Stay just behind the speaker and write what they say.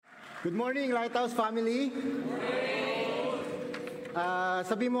Good morning, Lighthouse family.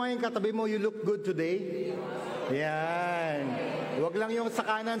 Sabi mo ngayon katabi mo, you look good today. Yan. Huwag lang yung sa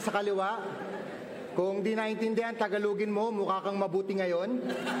kanan, sa kaliwa. Kung di naintindihan, Tagalogin mo, mukha kang mabuti ngayon.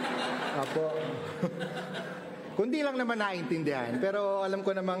 Apo. Kundi lang naman naintindihan. Pero alam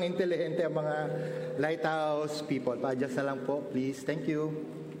ko namang intelihente ang mga Lighthouse people. Pa-adjust na lang po, please. Thank you.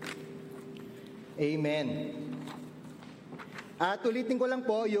 Amen. At ulitin ko lang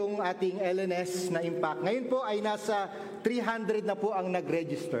po yung ating LNS na impact. Ngayon po ay nasa 300 na po ang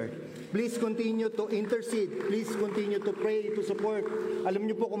nag-register. Please continue to intercede. Please continue to pray, to support. Alam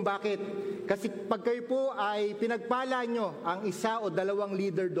niyo po kung bakit. Kasi pag kayo po ay pinagpala nyo ang isa o dalawang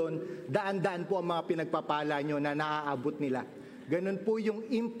leader doon, daan-daan po ang mga pinagpapala nyo na naaabot nila. Ganun po yung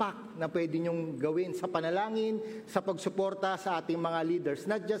impact na pwede nyong gawin sa panalangin, sa pagsuporta sa ating mga leaders.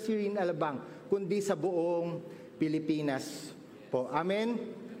 Not just here in Alabang, kundi sa buong Pilipinas po. Amen?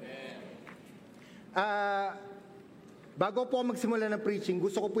 Bago po magsimula ng preaching,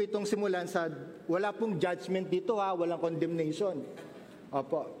 gusto ko po itong simulan sa wala pong judgment dito walang condemnation.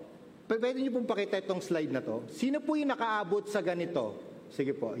 Opo. Pwede niyo pong pakita itong slide na to. Sino po yung nakaabot sa ganito?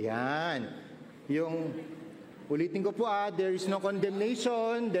 Sige po, yan. Yung, ulitin ko po there is no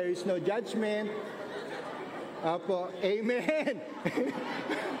condemnation, there is no judgment. Opo, amen.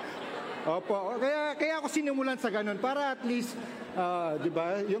 Opo, kaya ako sinimulan sa ganun para at least, di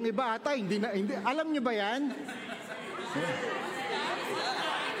ba? Yung iba ata hindi alam niyo ba 'yan?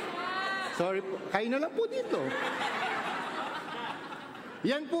 Sorry po, kayo na lang po dito.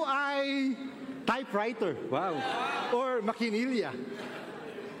 Yan po ay typewriter. Wow. Or makinilya.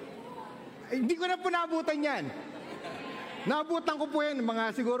 Hindi ko na po naabutan yan. Naabutan ko po yan,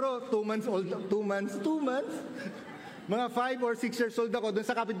 mga siguro 2 months old, 2 months. Mga 5 or 6 years old ako doon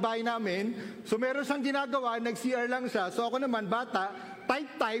sa kapitbahay namin. So meron siyang ginagawa, nag-CR lang siya. So ako naman, bata,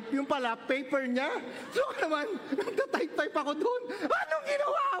 type, yung pala, paper niya. So ako naman, nagta-type ako doon. Anong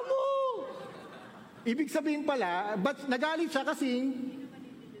ginawa mo? Ibig sabihin pala, but nagalit siya kasi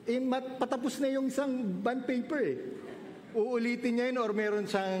patapos na yung isang bond paper eh. Uulitin niya yun or meron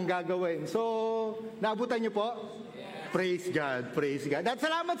siyang gagawin. So, naabutan niyo po? Praise God, praise God. At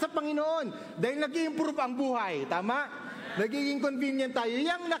salamat sa Panginoon dahil nag-i-improve ang buhay. Tama? Nagiging convenient tayo.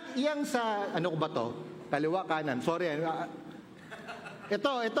 Yang sa, ano ko ba to? Kaliwa, kanan. Sorry.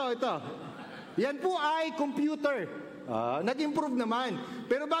 Ito. Yan po ay computer. Nag-improve naman.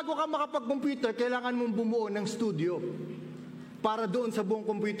 Pero bago ka makapag-computer, kailangan mong bumuo ng studio para doon sa buong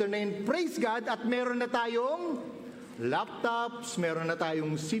computer na yun. Praise God at meron na tayong laptops, meron na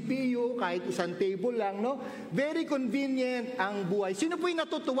tayong CPU, kahit isang table lang, no? Very convenient ang buhay. Sino po yung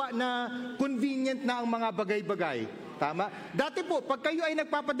natutuwa na convenient na ang mga bagay-bagay? Tama? Dati po, pag kayo ay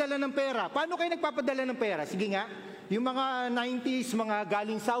nagpapadala ng pera, paano kayo nagpapadala ng pera? Sige nga, yung mga 90s, mga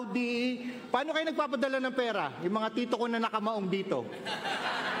galing Saudi, paano kayo nagpapadala ng pera? Yung mga tito ko na nakamaong dito.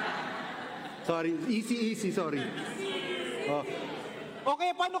 Sorry, easy, sorry. O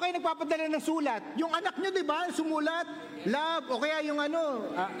kaya paano kayo nagpapadala ng sulat? Yung anak nyo, di ba? Sumulat, love, o kaya yung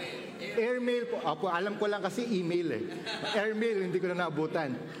airmail po. Alam ko lang kasi email eh. Airmail, hindi ko na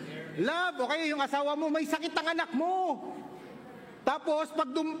naabutan. Love, o kaya yung asawa mo, may sakit ang anak mo. Tapos, pag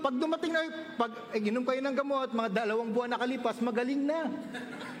dumating na, inom kayo ng gamot, mga 2 buwan nakalipas, magaling na.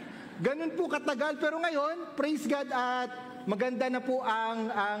 Ganun po katagal. Pero ngayon, praise God at maganda na po ang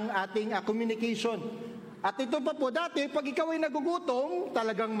ating communication. At ito pa po, dati, pag ikaw ay nagugutom,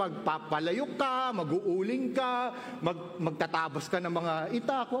 talagang magpapalayok ka, mag-uuling ka, magtatabas ka ng mga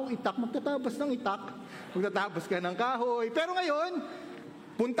magtatabas ng itak, magtatabas ka ng kahoy. Pero ngayon,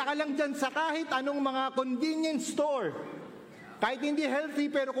 punta ka lang dyan sa kahit anong mga convenience store. Kahit hindi healthy,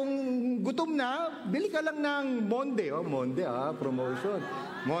 pero kung gutom na, bili ka lang ng Monde. Monde, promotion.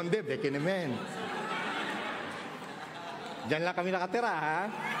 Monde, beke naman. Diyan lang kami nakatira,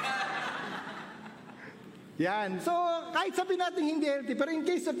 Yan. So, kahit sabihin natin hindi healthy, pero in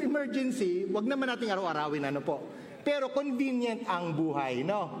case of emergency, wag naman nating araw-arawin po. Pero convenient ang buhay,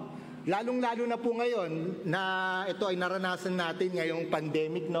 no? Lalong-lalo na po ngayon na ito ay naranasan natin ngayong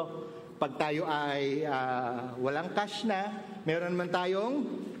pandemic, no? Pag tayo ay walang cash na, meron man tayong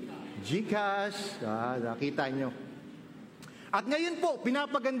GCash, nakita nyo. At ngayon po,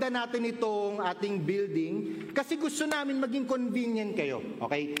 pinapaganda natin itong ating building kasi gusto namin maging convenient kayo.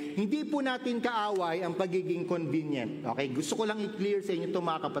 Okay? Hindi po natin kaaway ang pagiging convenient. Okay? Gusto ko lang i-clear sa inyo ito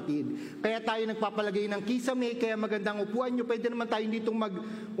mga kapatid. Kaya tayo nagpapalagay ng kisame, kaya magandang upuan nyo. Pwede naman tayo ditong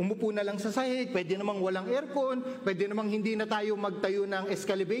umupo na lang sa sahig. Pwede namang walang aircon. Pwede namang hindi na tayo magtayo ng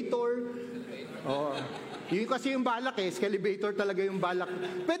escalator. Yun kasi yung balak escalator talaga yung balak.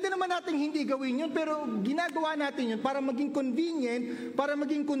 Pwede naman natin hindi gawin yun, pero ginagawa natin yun para maging convenient, para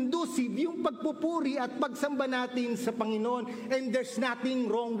maging conducive yung pagpupuri at pagsamba natin sa Panginoon. And there's nothing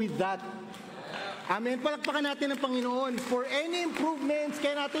wrong with that. Amen. Palakpakan natin ang Panginoon for any improvements.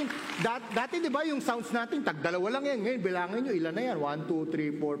 Kaya natin, dati di ba yung sounds natin, tagdalawa lang yan. Ngayon, bilangin nyo, ilan na yan? 1, 2,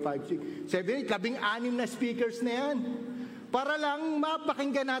 3, 4, 5, 6, 7, 8, 16 na speakers na yan. Para lang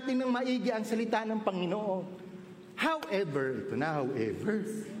mapakinggan natin ng maigi ang salita ng Panginoon. However, ito na, however.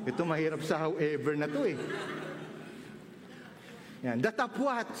 Ito mahirap sa however na to Yan,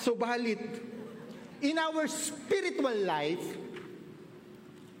 datapwat, subalit, in our spiritual life,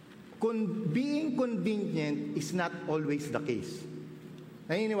 being convenient is not always the case.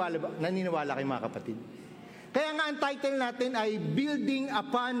 Naniniwala kayo mga kapatid? Kaya nga ang title natin ay Building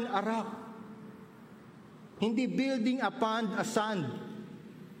Upon a Rock. Hindi building upon a sand.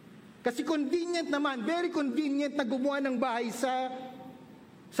 Kasi convenient naman, very convenient na gumawa ng bahay sa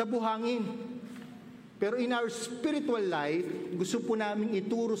buhangin. Pero in our spiritual life, gusto po namin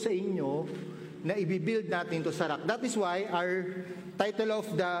ituro sa inyo na i-build natin to sa rock. That is why our title of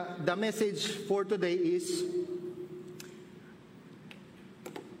the message for today is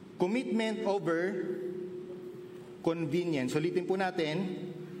Commitment over Convenience. Ulitin po natin,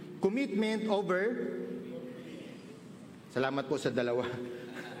 commitment over, salamat po sa dalawa,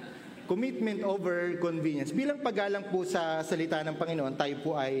 commitment over convenience. Bilang paggalang po sa salita ng Panginoon, tayo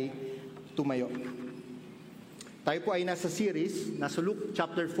po ay tumayo. Tayo po ay nasa series, nasa Luke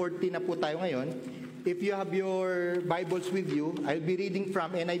chapter 14 na po tayo ngayon. If you have your Bibles with you, I'll be reading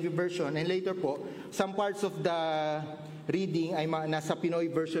from NIV version, and later po, some parts of the reading ay nasa Pinoy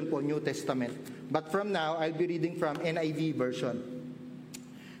version po, New Testament. But from now, I'll be reading from NIV version.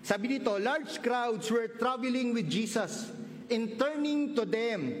 Sabi dito, large crowds were traveling with Jesus. In turning to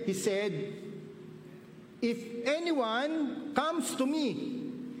them, he said, "If anyone comes to me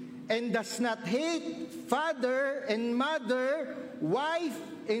and does not hate father and mother, wife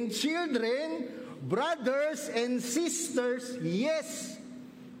and children, brothers and sisters, yes,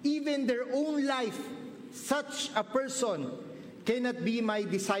 even their own life, such a person cannot be my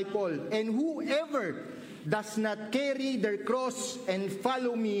disciple. And whoever does not carry their cross and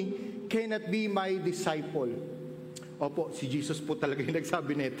follow me cannot be my disciple." Opo, si Jesus po talaga yung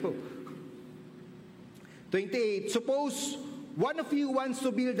nagsabi nito. 28, suppose one of you wants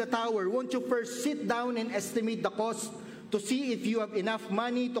to build a tower. Won't you first sit down and estimate the cost to see if you have enough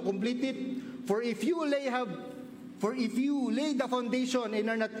money to complete it? For if you lay the foundation and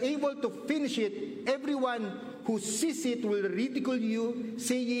are not able to finish it, everyone who sees it will ridicule you,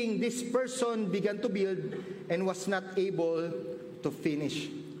 saying, "This person began to build and was not able to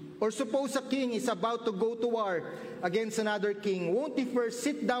finish." Or suppose a king is about to go to war against another king. Won't he first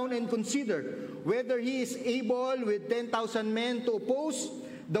sit down and consider whether he is able with 10,000 men to oppose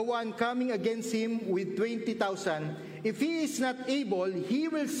the one coming against him with 20,000? If he is not able, he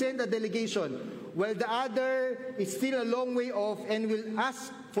will send a delegation, while the other is still a long way off and will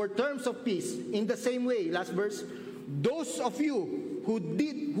ask for terms of peace. In the same way, last verse, those of you who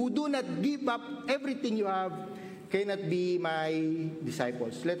do not give up everything you have cannot be my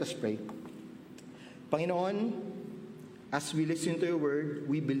disciples. Let us pray. Panginoon, as we listen to your word,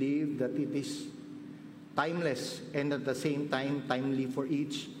 we believe that it is timeless and at the same time timely for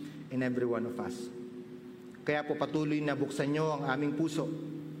each and every one of us. Kaya po patuloy na buksan nyo ang aming puso.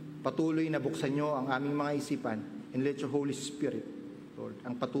 Patuloy na buksan nyo ang aming mga isipan. And let your Holy Spirit, Lord,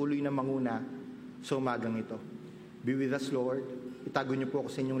 ang patuloy na manguna sa umagang ito. Be with us, Lord. Itago niyo po ako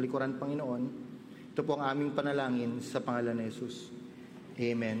sa inyong likuran, Panginoon. Ito po ang aming panalangin sa pangalan ni Jesus.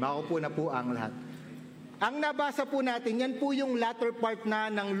 Amen. Makaupo na po ang lahat. Ang nabasa po natin, yan po yung latter part na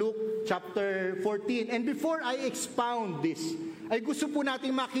ng Luke chapter 14. And before I expound this, ay gusto po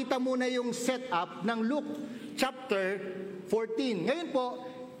natin makita muna yung setup ng Luke chapter 14. Ngayon po,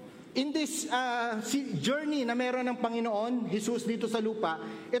 in this journey na meron ng Panginoon, Jesus dito sa lupa,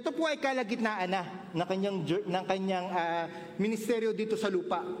 ito po ay kalagitnaan na ng kanyang ministeryo dito sa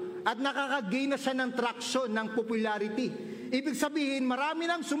lupa. At nakaka-gain na siya ng traction, ng popularity. Ibig sabihin, marami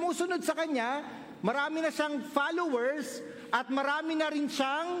nang sumusunod sa kanya, marami na siyang followers, at marami na rin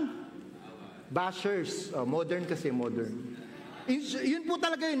siyang bashers. Oh, modern kasi, modern. Yun po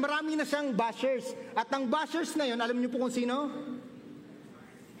talaga yun, marami na siyang bashers. At ang bashers na yun, alam niyo po kung sino?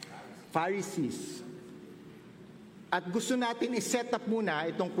 Pharisees. At gusto natin i-set up muna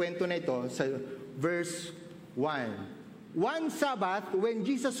itong kwento na ito sa verse 1. One Sabbath, when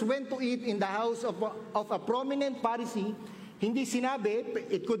Jesus went to eat in the house of a prominent Pharisee, hindi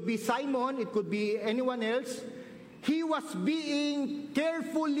sinabi, it could be Simon, it could be anyone else, he was being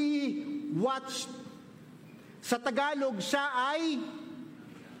carefully watched Sa Tagalog, siya ay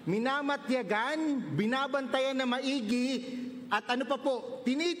minamatyagan, binabantayan na maigi, at ano pa po,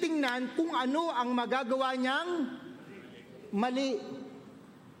 tinitingnan kung ano ang magagawa niyang mali.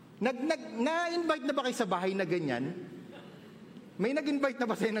 Na-invite na ba kayo sa bahay na ganyan? May nag-invite na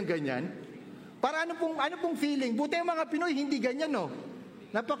ba sa'yo ng ganyan? Para ano pong feeling? Buti ang mga Pinoy, hindi ganyan, no?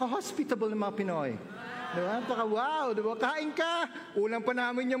 Napaka-hospitable ng mga Pinoy. Diba? Napaka-wow, diba? Kain ka. Ulam pa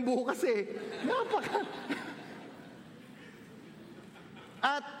namin yung bukas eh.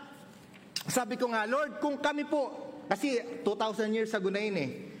 At sabi ko nga, Lord, kung kami po, kasi 2,000 years ago na yun eh,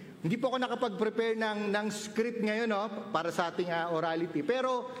 hindi po ako nakapag-prepare ng script ngayon para sa ating orality.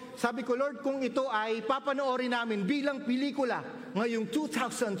 Pero sabi ko, Lord, kung ito ay papanoorin namin bilang pelikula ngayong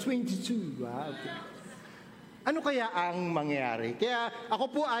 2022, wow. Ano kaya ang mangyayari? Kaya ako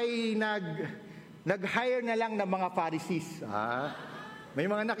po ay nag-hire na lang ng mga Pharisees. May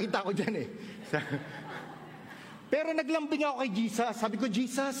mga nakita ko dyan eh. Pero naglambing ako kay Jesus. Sabi ko,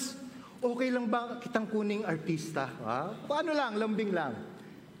 Jesus, okay lang ba kitang kuning artista? Paano lang? Lambing lang.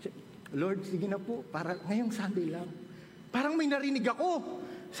 Lord, sige na po, para ngayong Sunday lang. Parang may narinig ako.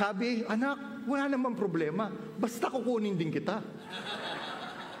 Sabi, anak, wala namang problema. Basta kukunin din kita.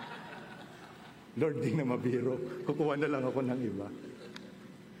 Lord, di na mabiro. Kukuha na lang ako ng iba.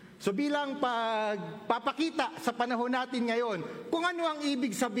 So bilang pagpapakita sa panahon natin ngayon, kung ano ang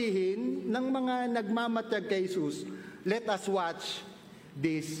ibig sabihin ng mga nagmamatag kay Jesus, let us watch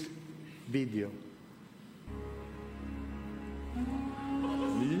this video.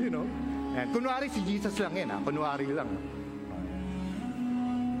 You know? Yan. Kunwari si Jesus lang yan, kunwari lang.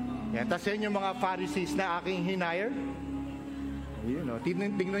 Yan. Tapos yan yung mga Pharisees na aking hinire. You know,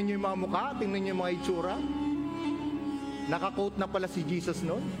 tingnan nyo yung mga mukha, tingnan nyo yung mga itsura. Naka-quote na pala si Jesus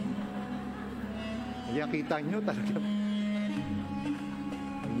noon. Yan, kita nyo talaga.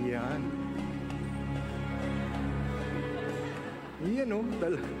 Yan. Yan o,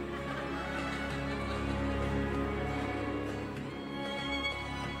 talaga.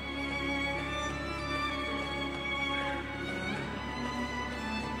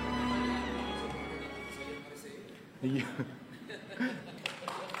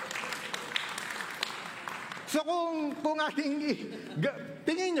 So kung ating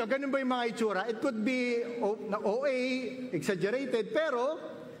tingin nyo, ganun ba yung mga itsura? It could be OA, exaggerated, pero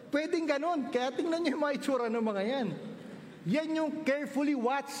pwedeng ganun. Kaya tingnan nyo yung mga itsura ng mga yan. Yan yung carefully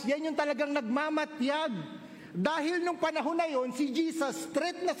watch. Yan yung talagang nagmamatyag. Dahil nung panahon na yon, si Jesus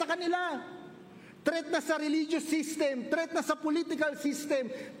threat na sa kanila. Threat na sa religious system, threat na sa political system,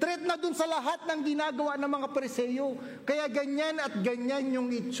 threat na dun sa lahat ng ginagawa ng mga Pariseo. Kaya ganyan at ganyan yung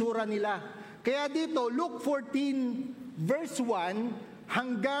itsura nila. Kaya dito, Luke 14, verse 1,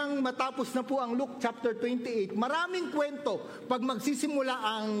 hanggang matapos na po ang Luke chapter 28, maraming kwento. Pag magsisimula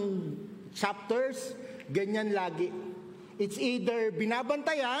ang chapters, ganyan lagi. It's either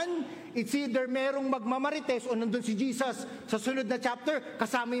binabantayan, it's either merong magmamarites o nandun si Jesus sa sunod na chapter,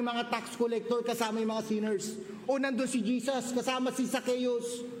 kasama yung mga tax collector, kasama yung mga sinners. O nandun si Jesus, kasama si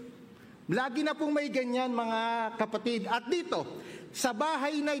Zacchaeus. Lagi na pong may ganyan mga kapatid. At dito, sa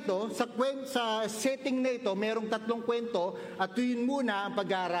bahay na ito, sa setting na ito, merong tatlong kwento at yun muna ang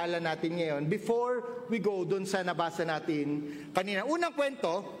pag-aaralan natin ngayon before we go dun sa nabasa natin kanina. Unang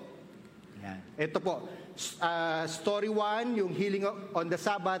kwento, ito po, story 1, yung healing on the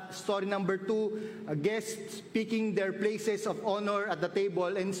Sabbath. Story number 2, guests picking their places of honor at the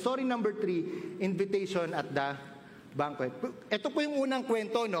table. And story number 3, invitation at the banquet. Ito po yung unang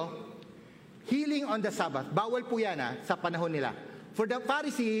kwento, no? Healing on the Sabbath. Bawal po yan sa panahon nila. For the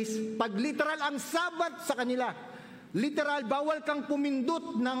Pharisees, pag literal ang Sabbath sa kanila, literal, bawal kang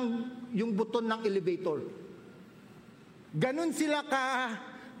pumindot ng yung buton ng elevator. Ganun sila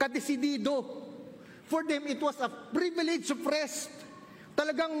kadesidido. For them, it was a privilege of rest.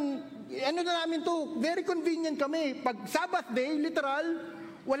 Talagang, ano na namin to, very convenient kami. Pag Sabbath day, literal,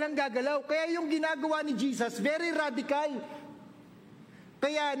 walang gagalaw. Kaya yung ginagawa ni Jesus, very radical.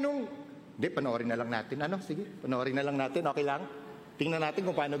 Kaya panoorin na lang natin. Sige, panoorin na lang natin. Okay lang? Tingnan natin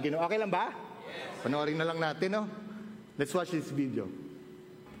kung paano ginawa. Okay lang ba? Yes. Panoorin na lang natin, no? Let's watch this video.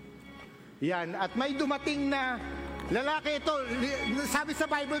 Yan. At may dumating na lalaki ito. Sabi sa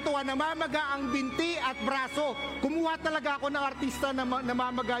Bible to, namamaga ang binti at braso. Kumuha talaga ako ng artista na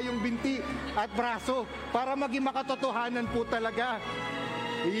namamaga yung binti at braso para maging makatotohanan po talaga.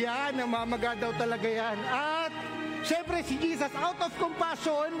 Yan, namamaga daw talaga yan. At syempre si Jesus, out of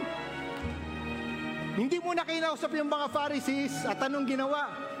compassion, hindi muna kinausap yung mga Pharisees at anong ginawa?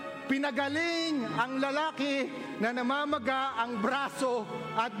 Pinagaling ang lalaki na namamaga ang braso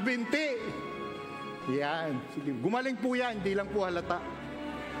at binti. Yan. Sige, gumaling po yan, hindi lang po halata.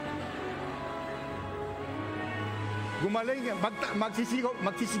 Gumaling,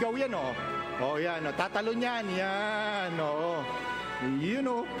 magsisigaw yan, oh. Oh, yan, oh. Tatalon yan, oh.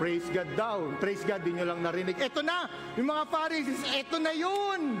 Praise God daw. Praise God, di nyo lang narinig. Eto na, yung mga Pharisees, eto na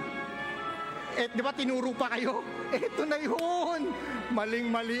yun. Di ba tinuro pa kayo? Eto na yun.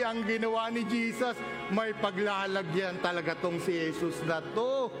 Maling-mali ang ginawa ni Jesus. May paglalagyan talaga tong si Jesus na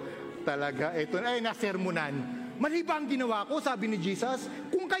to. Talaga, eto na, nasermonan. Mali ba ang ginawa ko, sabi ni Jesus?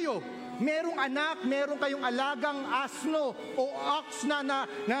 Kung kayo, merong anak, meron kayong alagang asno o ox na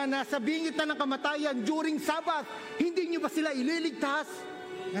nasa bingit na ng kamatayan during Sabbath, hindi nyo ba sila ililigtas?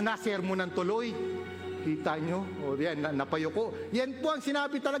 Na nasermonan tuloy. Kita nyo? O yan, napayoko. Yan po ang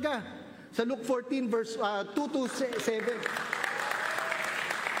sinabi talaga sa Luke 14 verse 2 to 7.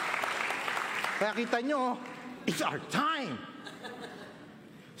 Kaya kita nyo, it's our time.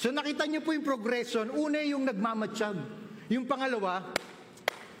 So nakita nyo po yung progression. Una yung nagmamatsyag. Yung pangalawa,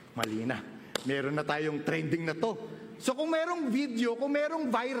 mali na. Meron na tayong trending na to. So kung merong video, kung merong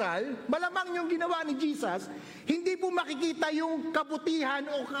viral, malamang yung ginawa ni Jesus, hindi po makikita yung kabutihan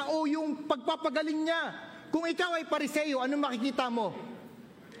o yung pagpapagaling niya. Kung ikaw ay Pariseo, ano makikita mo?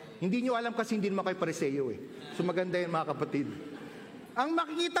 Hindi nyo alam kasi hindi naman kayo Pariseo eh. So maganda yun mga kapatid. Ang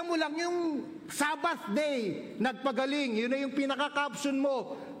makikita mo lang yung Sabbath day, nagpagaling, yun na yung pinaka-caption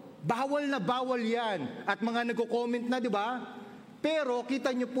mo. Bawal na bawal yan. At mga nagko-comment na, di ba? Pero kita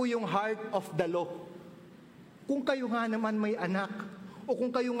nyo po yung heart of the law. Kung kayo nga naman may anak, o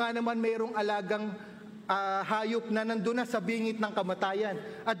kung kayo nga naman mayroong alagang hayop na nandun na sa bingit ng kamatayan,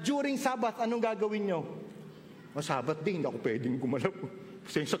 at during Sabbath, anong gagawin nyo? Sabbath din, hindi ako pwedeng gumalaw.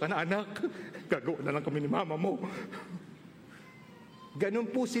 Pasensya ka na anak, gagawa na lang kami ni mama mo. Ganun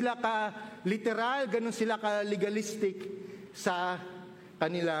po sila ka-literal, ganun sila ka-legalistic sa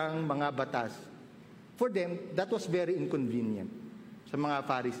kanilang mga batas. For them, that was very inconvenient. Sa mga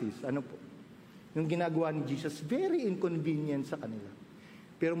Pharisees, ano po? Yung ginagawa ni Jesus, very inconvenient sa kanila.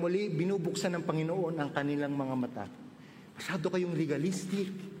 Pero muli, binubuksan ng Panginoon ang kanilang mga mata. Masyado kayong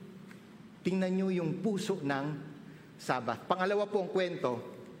legalistic. Tingnan nyo yung puso ng Sabbath. Pangalawa po ang kwento.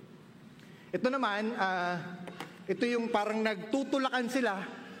 Ito naman, ito yung parang nagtutulakan sila.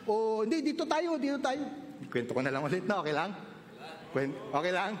 O, hindi, dito tayo. Kwento ko na lang ulit, no? Okay lang?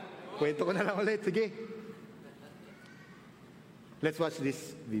 Okay lang? Kwento ko na lang ulit, sige. Let's watch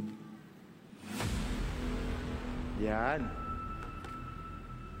this video. Yan.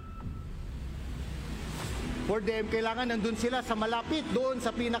 For them, kailangan nandun sila sa malapit doon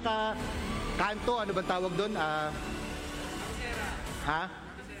sa pinaka-kanto. Ano bang tawag doon?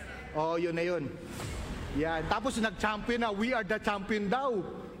 Yun na yun. Yan. Tapos nag-champion na. We are the champion daw.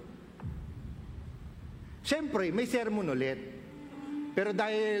 Siyempre, may sermon ulit. Pero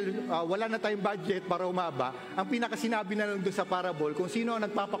dahil wala na tayong budget para umaba, ang pinakasinabi na lang doon sa parable, kung sino ang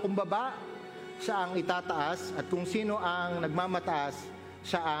nagpapakumbaba, siya ang itataas, at kung sino ang nagmamataas,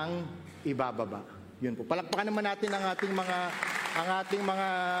 siya ang ibababa. Yun po. Palakpakan naman natin ang ating mga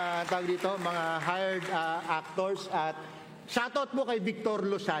tawag dito, mga hired actors, at shoutout po kay Victor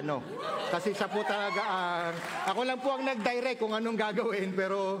Lozano. Kasi siya po talaga ako lang po ang nag-direct kung anong gagawin,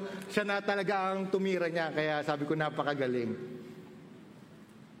 pero siya na talaga ang tumira niya, kaya sabi ko napakagaling.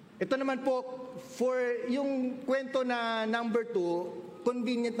 Ito naman po, for yung kwento na number 2,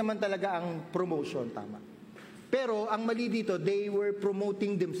 convenient naman talaga ang promotion, tama. Pero ang mali dito, they were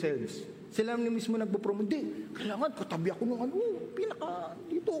promoting themselves. Sila mismo nagpo-promote. Hindi, kailangan katabi ako nung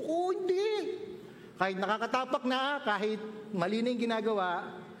dito ako, hindi. Kahit nakakatapak na, kahit mali na yung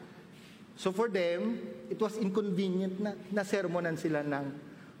ginagawa. So for them, it was inconvenient na sermonan sila ng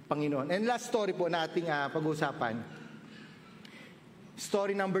Panginoon. And last story po na ating pag-usapan.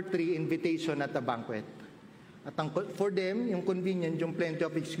 Story number 3, invitation at a banquet. At for them, yung convenient, yung plenty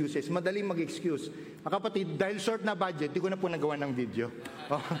of excuses. Madaling mag-excuse. Mga kapatid, dahil short na budget, di ko na po nagawa ng video.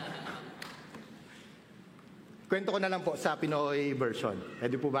 Kwento ko na lang po sa Pinoy version.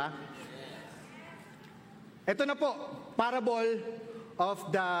 Pwede po ba? Ito na po, parable of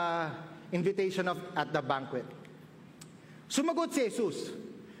the invitation at the banquet. Sumagot si Jesus.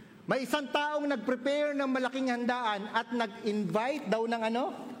 May isang taong nag-prepare ng malaking handaan at nag-invite daw ng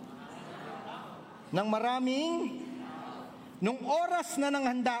ng maraming. Nung oras na ng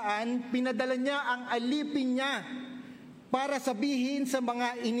handaan, pinadala niya ang alipin niya para sabihin sa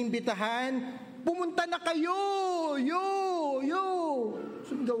mga inimbitahan, pumunta na kayo!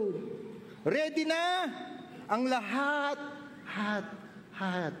 Sumigaw. Ready na ang lahat.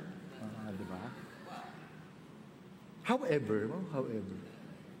 Diba? However,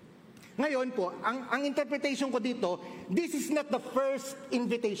 ngayon po, ang interpretation ko dito, this is not the first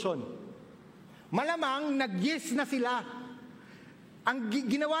invitation. Malamang nag-yes na sila. Ang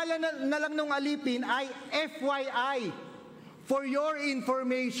ginawa na lang nung alipin ay FYI, for your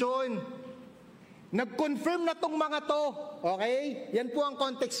information. Nag-confirm na tong mga to. Okay? Yan po ang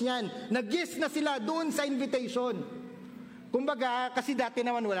context niyan. Nag-yes na sila doon sa invitation. Kumbaga, kasi dati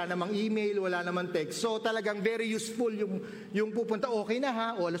naman wala namang email, wala namang text. So talagang very useful yung pupunta, okay na ha,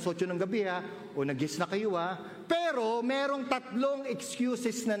 o alas 8 ng gabi ha, o nag-yes na kayo ha. Pero merong 3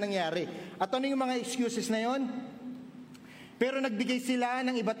 excuses na nangyari. At ano yung mga excuses na yon? Pero nagbigay sila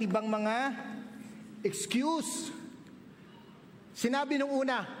ng iba't ibang mga excuse. Sinabi nung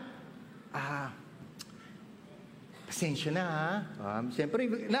una, pasensya na ha. Siyempre,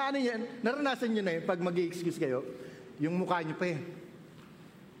 naranasan nyo na yun pag mag-i-excuse kayo. Yung mukha nyo pa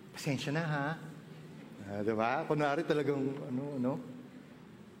pasensya na ha. Diba? Kunwari talagang,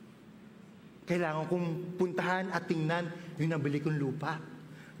 kailangan kong puntahan at tingnan yung nabili kong lupa.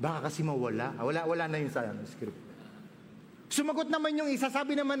 Baka kasi mawala. Wala na yun sa script. Sumagot naman yung isa,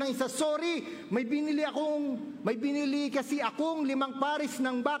 sabi naman ng isa, sorry, may binili kasi akong 5 pares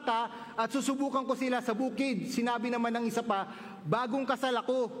ng baka at susubukan ko sila sa bukid. Sinabi naman ng isa pa, bagong kasal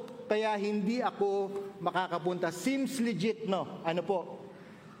ako, kaya hindi ako makakapunta. Seems legit, no? Ano po?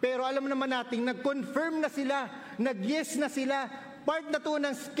 Pero alam naman natin, nag-confirm na sila, nag-yes na sila, part na to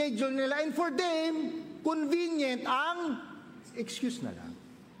ng schedule nila, and for them, convenient ang excuse na lang.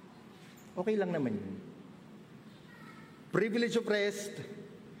 Okay lang naman yun. Privilege of rest,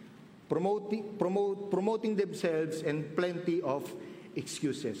 promoting themselves, and plenty of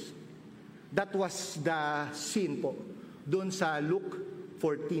excuses. That was the sin po doon sa Luke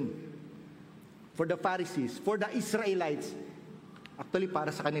 14. For the Pharisees, for the Israelites, actually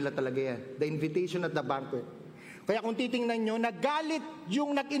para sa kanila talaga yan. The invitation at the banquet. Kaya kung titingnan nyo, nagalit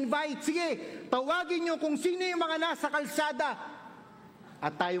yung nag-invite. Sige, tawagin nyo kung sino yung mga nasa kalsada.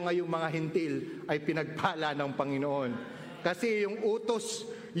 At tayo ngayong mga hintil ay pinagpala ng Panginoon. Kasi yung utos,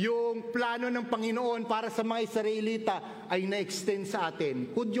 yung plano ng Panginoon para sa mga Israelita ay na-extend sa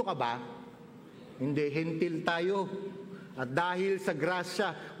atin. Hudyo ka ba? Hindi, hintil tayo. At dahil sa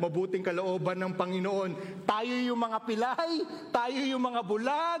grasya, mabuting kalooban ng Panginoon, tayo yung mga pilay, tayo yung mga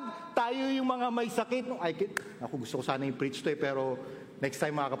bulag, tayo yung mga may sakit. Ako gusto ko sana yung preach to pero next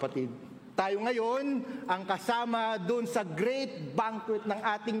time mga kapatid. Tayo ngayon ang kasama doon sa great banquet ng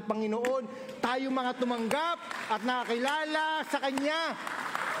ating Panginoon. Tayo mga tumanggap at nakakilala sa Kanya.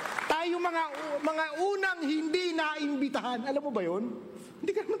 Tayo mga unang hindi naimbitahan. Alam mo ba yun?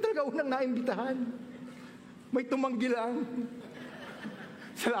 Hindi ka naman talaga unang naimbitahan. May tumanggi lang.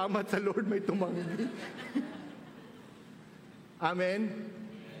 Salamat sa Lord, may tumanggi. Amen?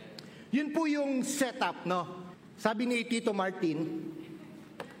 Yun po yung setup, no? Sabi ni Tito Martin,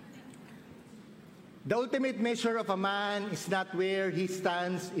 the ultimate measure of a man is not where he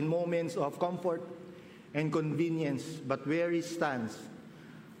stands in moments of comfort and convenience, but where he stands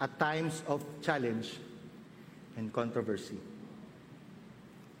at times of challenge and controversy.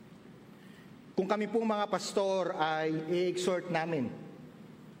 Kung kami pong mga pastor ay i-exhort namin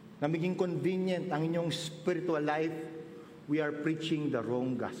na maging convenient ang inyong spiritual life, we are preaching the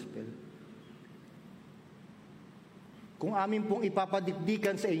wrong gospel. Kung amin pong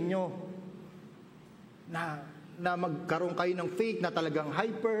ipapadikdikan sa inyo na magkaroon kayo ng faith na talagang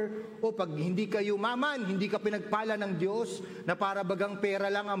hyper, o pag hindi kayo maman, hindi ka pinagpala ng Diyos, na para bagang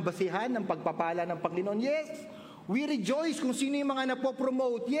pera lang ang basihan ng pagpapala ng Panginoon. Yes, we rejoice kung sino yung mga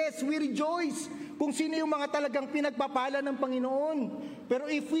napopromote. Yes, we rejoice kung sino yung mga talagang pinagpapala ng Panginoon. Pero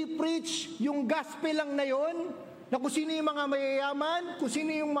if we preach yung gospel lang na yon, na kung sino yung mga mayayaman, kung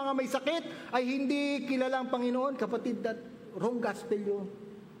sino yung mga may sakit, ay hindi kilala ang Panginoon, kapatid, that wrong gospel yun.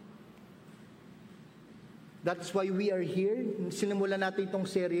 That's why we are here. Sinimulan natin itong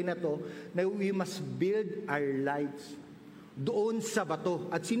serye na to, na we must build our lives doon sa bato.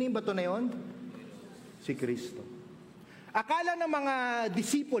 At sino yung bato na yon? Si Kristo. Akala ng mga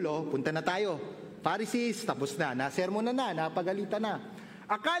disipulo, punta na tayo, Pharisees, tapos na, nasermon na, napagalitan na.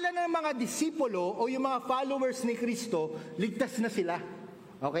 Akala ng mga disipulo o yung mga followers ni Kristo, ligtas na sila.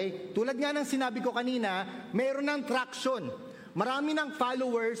 Okay? Tulad nga ng sinabi ko kanina, mayroon ng traction. Marami ng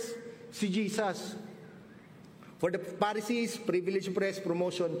followers si Jesus. For the Pharisees, privilege of rest,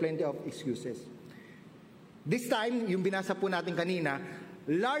 promotion, plenty of excuses. This time, yung binasa po natin kanina,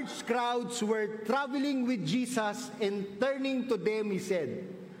 large crowds were traveling with Jesus and turning to them, he said.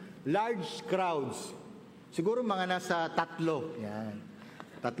 Large crowds. Siguro mga nasa 3. Yan.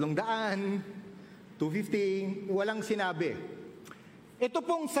 300, 250, walang sinabi. Ito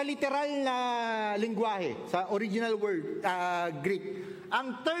pong sa literal na lingwahe, sa original word, Greek.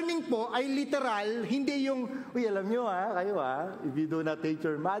 Ang turning po ay literal, hindi yung, alam nyo kayo if you do not hate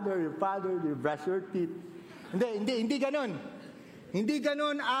your mother, your father, you brush your teeth. Hindi ganon. Hindi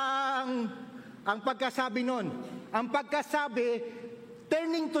ganon ang pagkasabi nun. Ang pagkasabi,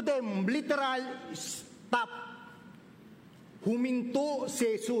 turning to them, literal, stop. Huminto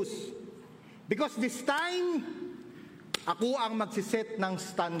si Jesus. Because this time, ako ang magsiset ng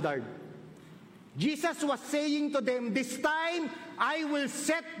standard. Jesus was saying to them, this time, I will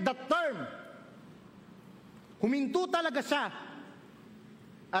set the term. Huminto talaga siya.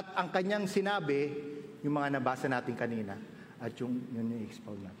 At ang kanyang sinabi, yung mga nabasa natin kanina, at yung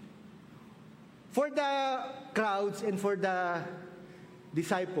i-expound natin. For the crowds and for the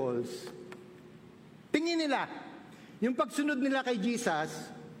disciples, tingin nila, yung pagsunod nila kay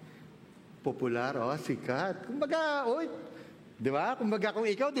Jesus, popular, sikat. Kumbaga, di ba? Kumbaga kung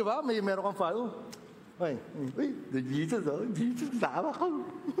ikaw, di ba? Meron kang follow. Jesus, Jesus, sama ka.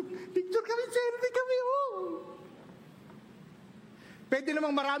 Picture kami, selfie kami, Pwede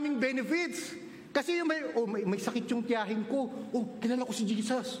namang maraming benefits. Kasi yung may sakit yung tiyahin ko. Kilala ko si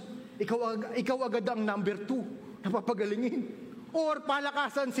Jesus. Ikaw agad ang number 2 na papagalingin. Or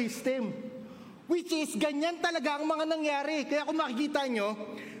palakasan system. Which is, ganyan talaga ang mga nangyari. Kaya kung makikita nyo,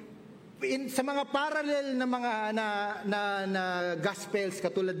 sa mga parallel na mga na Gospels,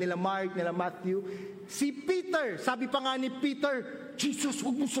 katulad nila Mark, nila Matthew, si Peter, sabi pa nga ni Peter, Jesus,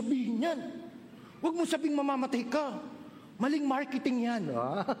 huwag mo sabihin yan. Huwag mo sabihin mamamatay ka. Maling marketing yan.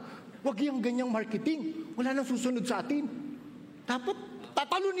 Huwag yung ganyang marketing. Wala nang susunod sa atin. Dapat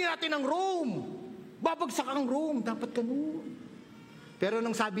tatalunin natin ang Rome. Babagsak ang Rome. Dapat ganun. Pero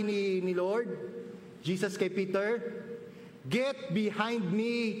nung sabi ni Lord, Jesus kay Peter, get behind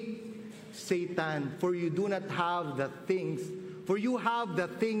me, Satan, for you do not have the things, for you have the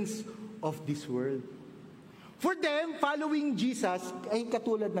things of this world. For them, following Jesus ay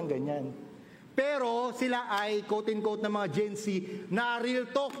katulad ng ganyan. Pero sila ay, quote-unquote na mga Gen Z, na real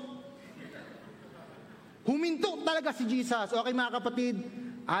talk. Huminto talaga si Jesus. Okay mga kapatid,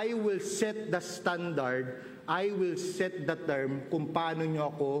 I will set the standard, I will set the term kung paano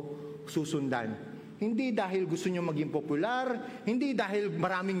nyo ako susundan. Hindi dahil gusto nyo maging popular, hindi dahil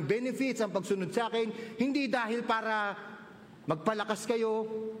maraming benefits ang pagsunod sa akin, hindi dahil para magpalakas kayo.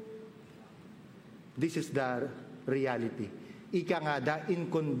 This is the reality. Ika nga, the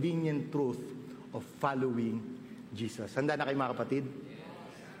inconvenient truth of following Jesus. Handa na kayo mga kapatid?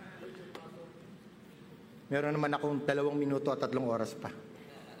 Meron naman akong 2 minuto at 3 oras pa.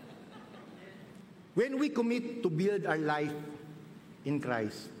 When we commit to build our life in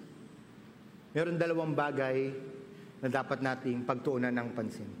Christ, meron 2 bagay na dapat nating pagtuunan ng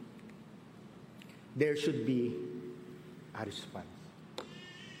pansin. There should be a response.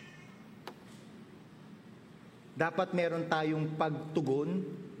 Dapat meron tayong pagtugon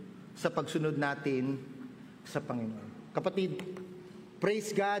sa pagsunod natin sa Panginoon. Kapatid,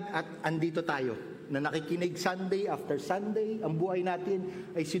 praise God at andito tayo na nakikinig Sunday after Sunday. Ang buhay natin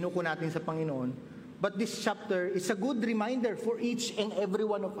ay sinuko natin sa Panginoon. But this chapter is a good reminder for each and every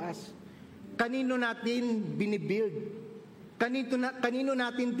one of us. Kanino natin binibuild? Kanino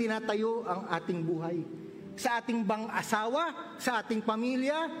natin tinatayo ang ating buhay? Sa ating bang asawa? Sa ating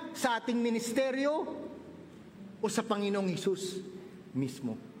pamilya? Sa ating ministeryo? O sa Panginoong Hesus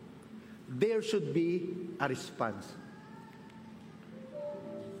mismo? There should be a response.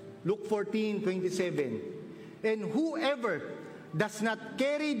 Luke 14:27. And whoever does not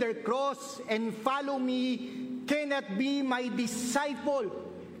carry their cross and follow me cannot be my disciple.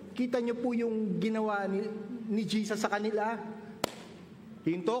 Kita niyo po yung ginawa ni Jesus sa kanila.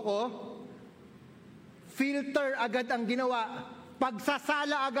 Hinto ko. Filter agad ang ginawa.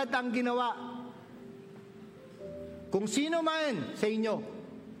 Pagsasala agad ang ginawa. Kung sino man sa inyo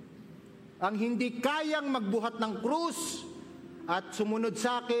ang hindi kayang magbuhat ng krus at sumunod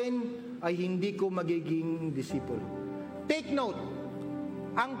sa akin, ay hindi ko magiging disipulo. Take note,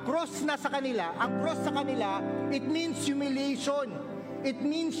 ang cross na sa kanila, it means humiliation. It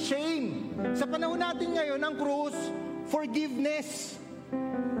means shame. Sa panahon natin ngayon, ang krus, forgiveness,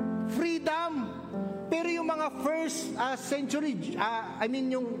 freedom. Pero yung mga first century,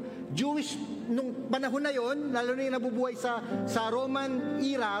 yung Jewish nung panahon na yon, lalo na yung nabubuhay sa Roman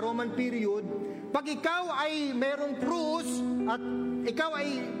era, Roman period, pag ikaw ay merong krus at ikaw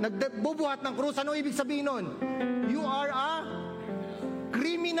ay nagbubuhat ng krus, ano ibig sabihin nun? You are a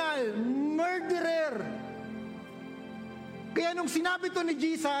criminal, murderer. Kaya nung sinabi to ni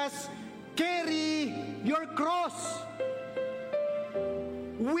Jesus, carry your cross.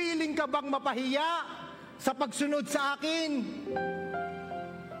 Willing ka bang mapahiya sa pagsunod sa akin?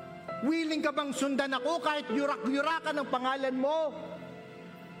 Willing ka bang sundan ako kahit yurak-yurakan ang pangalan mo?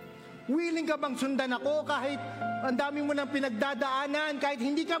 Willing ka bang sundan ako kahit ang dami mo ng pinagdadaanan, kahit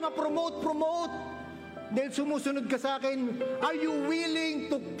hindi ka ma-promote? dahil sumusunod ka sa akin. Are you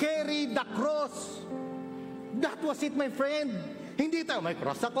willing to carry the cross? That was it, my friend. Hindi tayo, may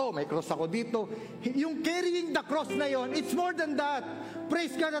cross ako dito. Yung carrying the cross na yon, it's more than that.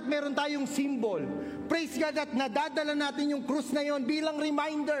 Praise God that meron tayong symbol. Praise God that nadadala natin yung cross na yon bilang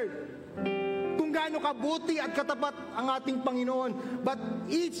reminder kung gaano kabuti at katapat ang ating Panginoon. But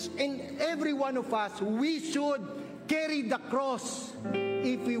each and every one of us, we should carry the cross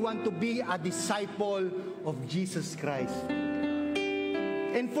if we want to be a disciple of Jesus Christ.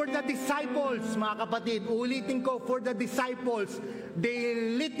 And for the disciples, mga kapatid, ulitin ko, for the disciples,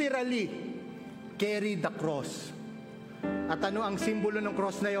 they literally carry the cross. At ano ang simbolo ng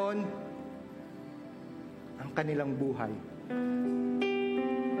cross na yon? Ang kanilang buhay.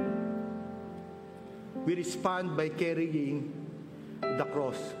 We respond by carrying the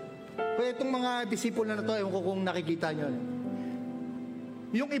cross. Kaya itong mga disipulo na to, ewan ko kung nakikita nyo.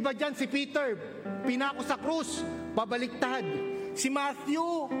 Yung iba dyan, si Peter, pinako sa krus, pabaliktad. Si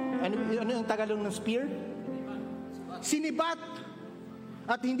Matthew, ano yung Tagalog ng spear? Sinibat.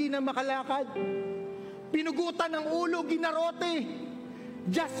 At hindi na makalakad. Pinugutan ng ulo, ginarote.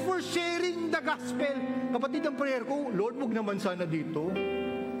 Just for sharing the gospel. Kapatid, ang prayer ko, Lord, wag naman sana dito.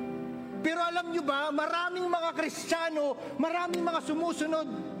 Pero alam nyo ba, maraming mga Kristiyano, maraming mga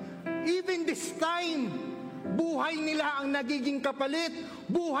sumusunod, even this time, buhay nila ang nagiging kapalit,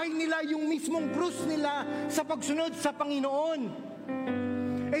 buhay nila yung mismong krus nila sa pagsunod sa Panginoon.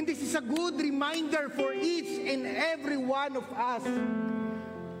 And this is a good reminder for each and every one of us.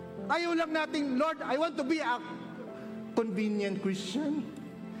 Ayaw lang natin, Lord, I want to be a convenient Christian.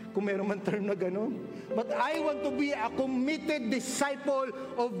 Kung meron man term na gano'n. But I want to be a committed disciple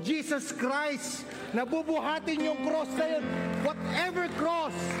of Jesus Christ. Nabubuhatin yung cross na yun. Whatever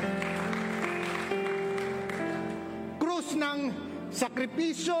cross. Cross ng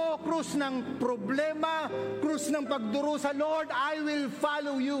sakripisyo, cross ng problema, cross ng pagdurusa. Lord, I will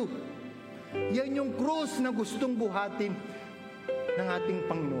follow you. Yan yung cross na gustong buhatin ng ating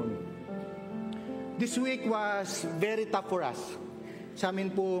Panginoon. This week was very tough for us. Sa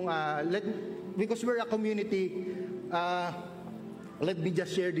amin pong, because we're a community, let me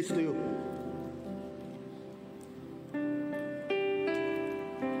just share this to you.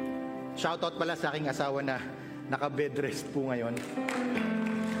 Shoutout pala sa aking asawa na naka-bed rest po ngayon.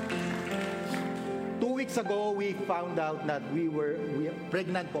 2 weeks ago, we found out that we are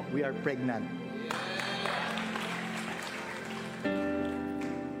pregnant po. We are pregnant.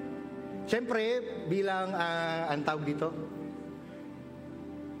 Siyempre, bilang, ang tawag dito,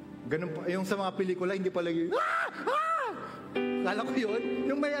 ganun po, yung sa mga pelikula, hindi pala yung, Kala ko yun,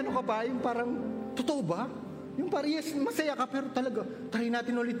 yung may ano ka pa, yung parang, totoo ba? Yung parang, yes, masaya ka, pero talaga, try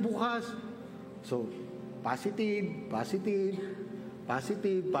natin ulit bukas. So, positive.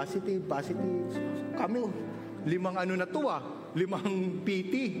 Kami, 5 ano na to 5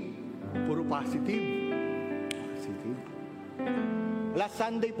 PT. Puro positive. Last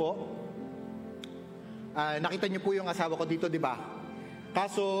Sunday po, nakita niyo po yung asawa ko dito, di ba?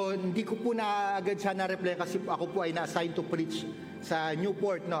 Kaso, hindi ko po na agad siya na-reply kasi ako po ay na-assign to preach sa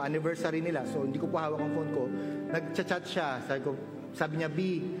Newport, no, anniversary nila. So, hindi ko po hawak ang phone ko. Nag-chat siya. Sabi niya,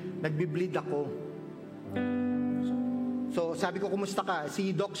 B, nagbi-bleed ako. So, sabi ko, kumusta ka?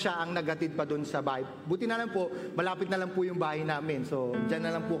 Si Doc siya ang naghatid pa doon sa bahay. Buti na lang po, malapit na lang po yung bahay namin. So, dyan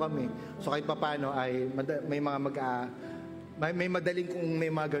na lang po kami. So, kahit paano ay may mga may madaling kung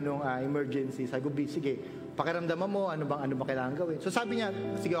may mga ganong emergency. Sabi ko, B, sige, pakiramdaman mo, ano bang kailangan gawin. So sabi niya,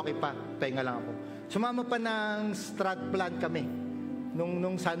 sige, okay pa, pahinga lang ako. Sumama pa ng strat plan kami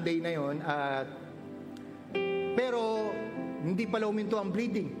nung Sunday na yon. Pero hindi pala uminto ang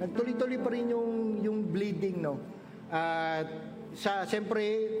bleeding. Nagtuloy-tuloy pa rin yung bleeding, no. At siya,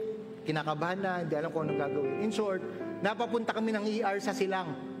 siyempre, kinakabahan na, hindi alam kung anong gagawin. In short, napapunta kami ng ER sa Silang.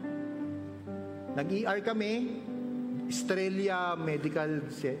 Nag-ER kami, Australia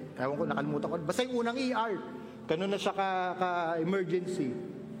Medical, ewan ko, nakalimutan ko. Basta yung unang ER, ganun na siya ka-emergency.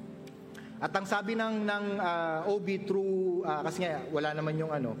 At ang sabi ng OB through, kasi nga, wala naman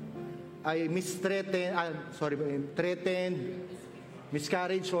yung ay threatened,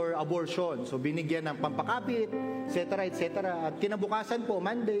 miscarriage or abortion. So, binigyan ng pampakapit, etc., etc. At kinabukasan po,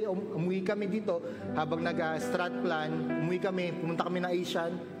 Monday, umuwi kami dito, habang nag-strat plan, umuwi kami, pumunta kami na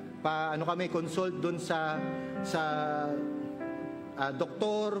Asian, consult doon sa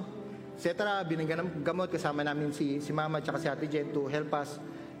doktor, etc. Binigyan ng gamot, kasama namin si Mama at si Ate Jen to help us.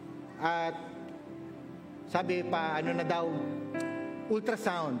 At sabi pa, na daw,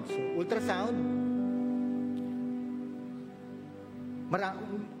 ultrasound. So, ultrasound,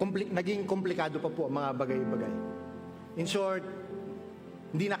 naging komplikado pa po ang mga bagay-bagay. In short,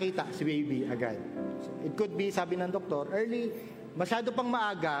 hindi nakita si baby agad. It could be, sabi ng doktor, early, masyado pang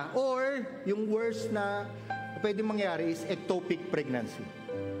maaga, or yung worst na pwede mangyari is ectopic pregnancy.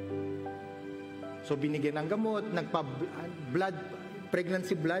 So binigyan ng gamot, nagpa-blood,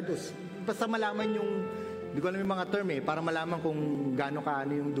 pregnancy blood, basta malaman yung, hindi ko alam yung mga term para malaman kung gaano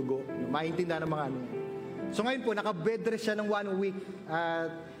kaano yung dugo, maintindihan ng mga ano. So ngayon po, naka-bed rest siya ng 1 week.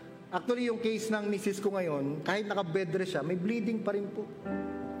 At actually yung case ng misis ko ngayon, kahit naka-bed rest siya, may bleeding pa rin po.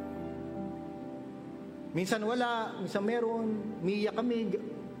 Minsan wala, minsan meron, umiiyak kami,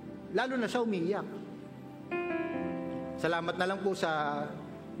 lalo na siya umiiyak. Salamat na lang po sa,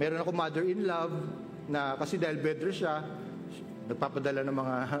 meron ako mother-in-love, na kasi dahil bed rest siya, nagpapadala ng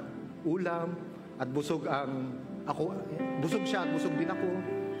mga ulam, at busog siya at busog din ako.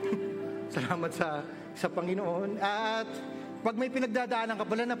 Salamat sa Panginoon. At pag may pinagdadaanan ka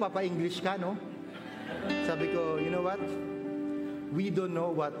pala, napapa-English ka, no? Sabi ko, you know what? We don't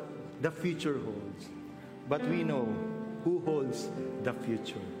know what the future holds. But we know who holds the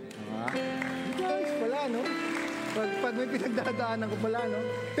future. Guys, pala, no? Pag may pinagdadaanan ko pala, no?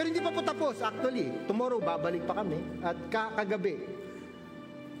 Pero hindi pa po tapos, actually. Tomorrow, babalik pa kami. At kagabi,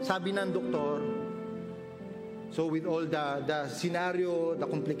 sabi ng doktor, so with all the scenario, the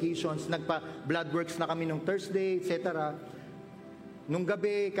complications, nagpa-blood works na kami nung Thursday, etc. Nung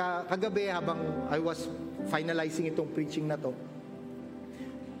gabi, kagabi, habang I was finalizing itong preaching na to,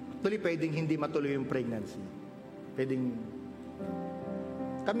 actually, pwedeng hindi matuloy yung pregnancy. Pwedeng,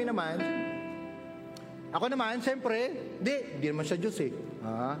 kami naman, ako naman, siyempre, hindi naman siya Diyos eh.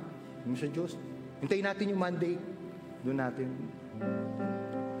 Hindi naman siya Diyos. Hintayin natin yung Monday. Doon natin.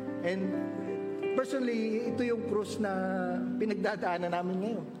 And, personally, ito yung cross na pinagdadaanan namin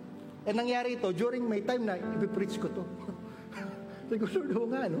ngayon. And nangyari ito, during my time na ipipreach ko to. Sabi ko, Lord,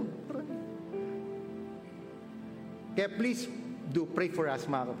 nga, no? Kaya please, do pray for us,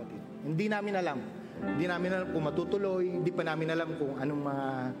 mga kapatid. Hindi namin alam. Hindi namin alam kung matutuloy. Hindi pa namin alam kung anong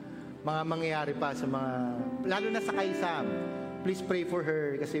mga mangyayari pa sa mga, lalo na sa kay Sam. Please pray for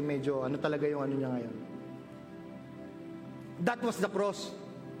her kasi medyo ano talaga yung ano niya ngayon. That was the cross.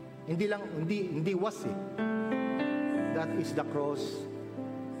 Hindi was eh. That is the cross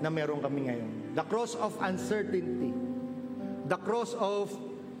na meron kami ngayon. The cross of uncertainty. The cross of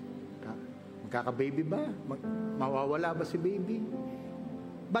magkaka-baby ba? Mawawala ba si baby?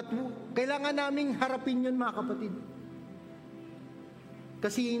 But kailangan naming harapin yun, mga kapatid.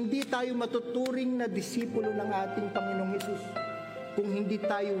 Kasi hindi tayo matuturing na disipulo ng ating Panginoong Hesus kung hindi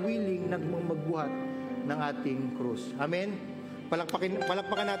tayo willing na magbuhat ng ating krus. Amen?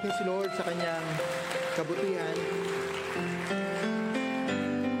 Palakpakan natin si Lord sa kanyang kabutihan.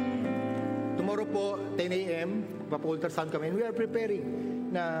 Tomorrow po, 10 a.m., papa-ultrasound kami. And we are preparing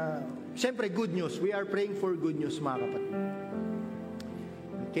na, siyempre, good news. We are praying for good news, mga kapatid.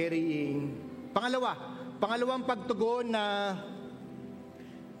 Carrying. Pangalawang pagtugon na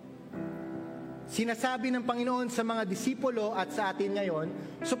sinasabi ng Panginoon sa mga disipulo at sa atin ngayon,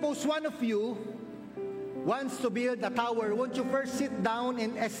 suppose one of you wants to build a tower, won't you first sit down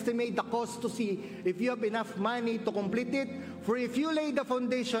and estimate the cost to see if you have enough money to complete it? For if you lay the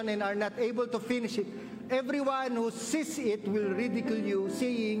foundation and are not able to finish it, everyone who sees it will ridicule you,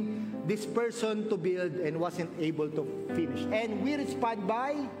 saying, this person to build and wasn't able to finish. And we respond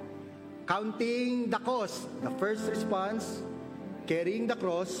by counting the cost. The first response, carrying the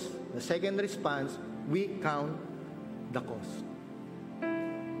cross. The second response, we count the cost.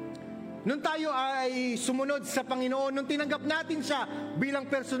 Nung tayo ay sumunod sa Panginoon, nung tinanggap natin siya bilang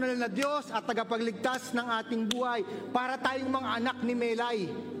personal na Diyos at tagapagligtas ng ating buhay para tayong mga anak ni Melay.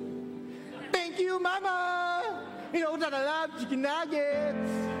 Thank you, Mama! You know that I love chicken nuggets.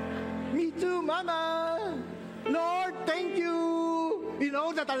 Me too, Mama. Lord, thank you. You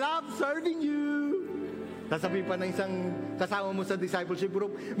know that I love serving you. Sasabihin pa ng isang kasama mo sa discipleship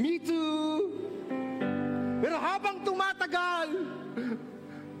group, me too. Pero habang tumatagal,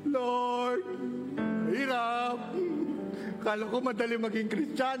 Lord, hirap. Kala ko madali maging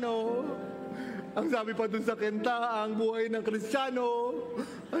Kristiyano. Ang sabi pa dun sa kanta, ang buhay ng Kristiyano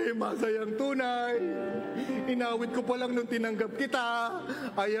ay masayang tunay. Inawit ko pa lang nung tinanggap kita.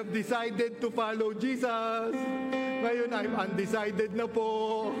 I have decided to follow Jesus. Ngayon, I'm undecided na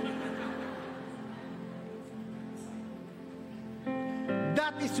po.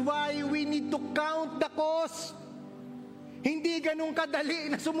 That is why we need to count the cost. Hindi ganun kadali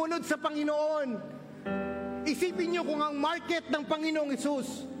na sumunod sa Panginoon. Isipin nyo kung ang market ng Panginoong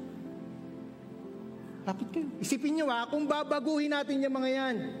Hesus. Lapit kayo. Isipin nyo kung babaguhin natin yung mga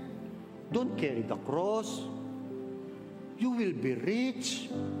yan. Don't carry the cross. You will be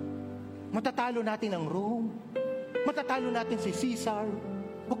rich. Matatalo natin ang Rome. Matatalo natin si Caesar.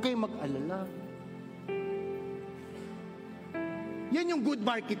 Huwag kayong mag-alala. Yan yung good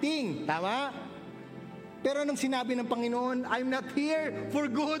marketing. Tama? Pero nung sinabi ng Panginoon, I'm not here for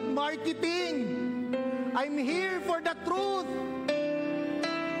good marketing. I'm here for the truth.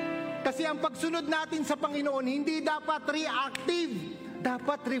 Kasi ang pagsunod natin sa Panginoon, hindi dapat reactive,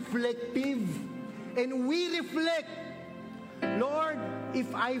 dapat reflective. And we reflect, Lord, if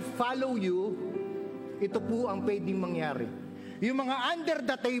I follow you, ito po ang pwedeng mangyari. Yung mga under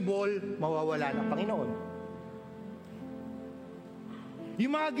the table, mawawala ng Panginoon.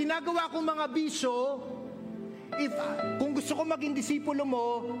 Yung mga ginagawa kong mga bisyo, kung gusto ko maging disipulo mo,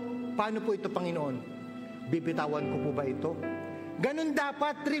 paano po ito, Panginoon? Bibitawan ko po ba ito? Ganun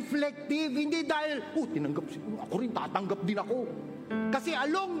dapat, reflective, hindi dahil, tinanggap, ako rin, tatanggap din ako. Kasi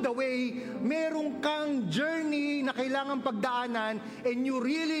along the way, meron kang journey na kailangan pagdaanan and you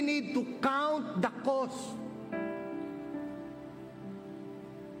really need to count the cost.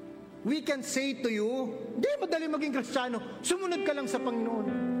 We can say to you, di madali maging Kristiyano, sumunod ka lang sa Panginoon.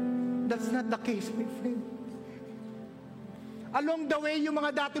 That's not the case, my friend. Along the way, yung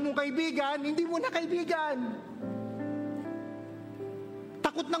mga dati mong kaibigan, hindi mo na kaibigan.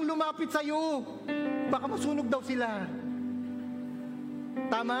 Takot nang lumapit sa'yo. Baka masunog daw sila.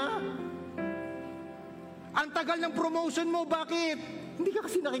 Tama? Ang tagal ng promotion mo, bakit? Hindi ka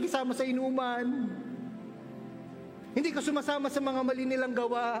kasi nakikisama sa inuman. Hindi ka sumasama sa mga mali nilang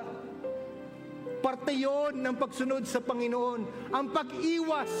gawa. Parte yon ng pagsunod sa Panginoon. Ang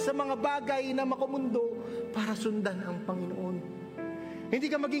pag-iwas sa mga bagay na makamundo para sundan ang Panginoon. Hindi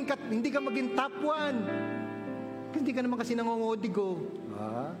ka maging top 1. Hindi ka naman kasi nangongodigo.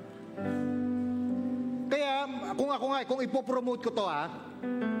 Kaya, kung ipopromote ko to,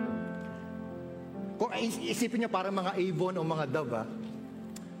 kung isipin niya parang mga Avon o mga Dove,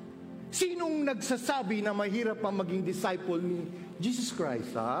 sinong nagsasabi na mahirap pa maging disciple ni Jesus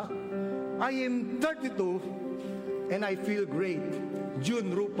Christ, I am 32 and I feel great.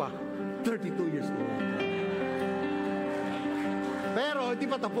 June Rupa, 32 years old. Pero hindi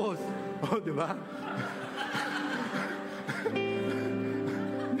pa tapos. Di ba?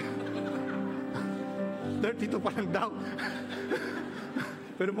 "32 pa lang daw."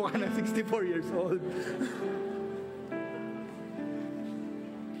 Pero mukha ng 64 years old.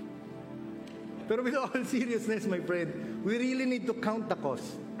 Pero with all seriousness, my friend, we really need to count the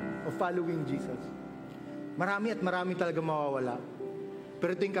cost of following Jesus. Marami at marami talaga mawawala.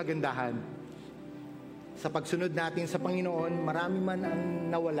 Pero ito yung kagandahan. Sa pagsunod natin sa Panginoon, marami man ang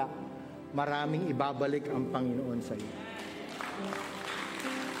nawala, maraming ibabalik ang Panginoon sa iyo.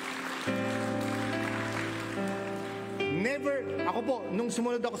 Ako po, nung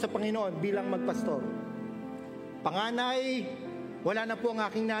sumunod ako sa Panginoon bilang magpastor, panganay, wala na po ang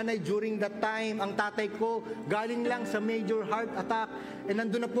aking nanay during that time. Ang tatay ko, galing lang sa major heart attack. And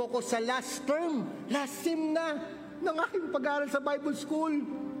nandun na po ako sa last sem na ng aking pag-aaral sa Bible school.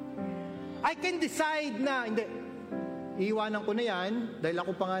 I can decide na, hindi, iiwanan ko na yan dahil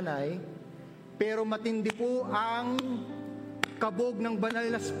ako panganay, pero matindi po ang kabog ng banal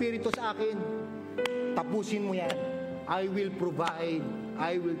na spirito sa akin. Tapusin mo yan. I will provide.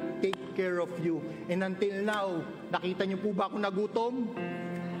 I will take care of you. And until now, nakita niyo po ba ako nagutom?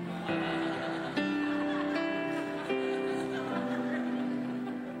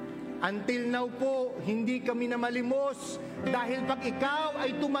 Until now po, hindi kami namalimos dahil pag ikaw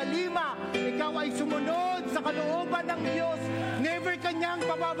ay tumalima, ikaw ay sumunod sa kalooban ng Diyos, never kanyang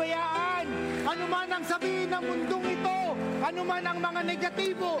pababayaan. Ano man ang sabihin ng mundong ito, ano man ang mga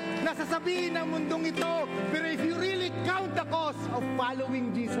negatibo na sasabihin ng mundong ito, pero if you really count the cost of following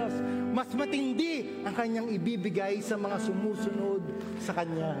Jesus, mas matindi ang kanyang ibibigay sa mga sumusunod sa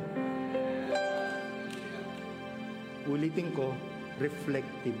Kanya. Ulitin ko,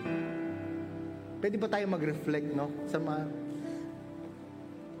 reflective. Pwede ba tayo mag-reflect, no?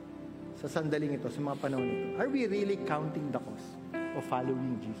 Sa sandaling ito, sa mga panahon ito. Are we really counting the cost of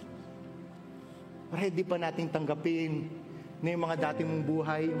following Jesus? Ready pa nating tanggapin na yung mga dati mong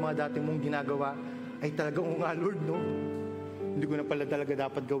buhay, yung mga dati mong ginagawa, ay talagang nga, Lord, no? Hindi ko na pala talaga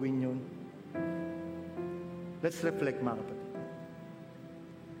dapat gawin yun. Let's reflect, mga kapatid.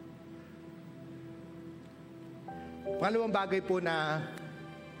 Pangalawang bagay po na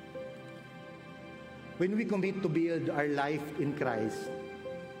when we commit to build our life in Christ,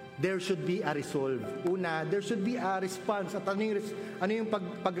 there should be a resolve. Una, there should be a response. At ano yung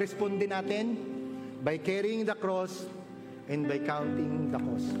pag-responde natin? By carrying the cross and by counting the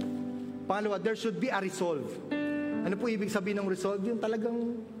cost. Pangalawa, there should be a resolve. Ano po ibig sabihin ng resolve? Yung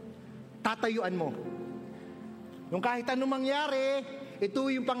talagang tatayuan mo. Yung kahit anong mangyari,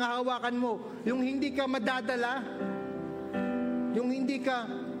 ito yung panghahawakan mo. Yung hindi ka madadala, yung hindi ka,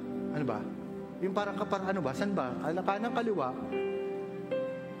 ano ba? Yung parang, saan ba? Kanan, kaliwa.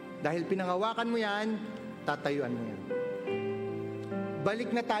 Dahil pinangawakan mo yan, tatayuan mo yan.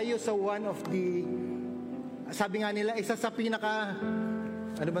 Balik na tayo sa one of the, sabi nga nila, isa sa pinaka,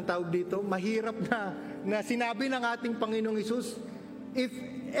 ano bang tawag dito? Mahirap na sinabi ng ating Panginoong Hesus, if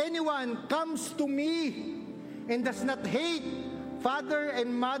anyone comes to me and does not hate father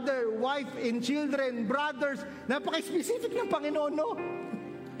and mother, wife and children, brothers, napaka-specific ng Panginoon, no?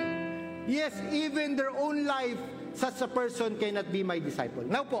 Yes, even their own life, such a person cannot be my disciple.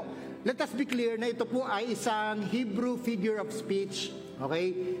 Now po, let us be clear na ito po ay isang Hebrew figure of speech.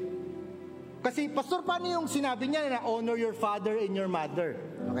 Okay? Kasi, Pastor, paano yung sinabi niya na honor your father and your mother?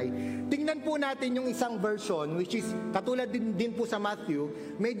 Okay? Tingnan po natin yung isang version, which is, katulad din po sa Matthew,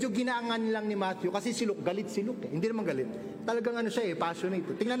 medyo ginaangan lang ni Matthew, kasi galit si Luke. Hindi naman galit. Talagang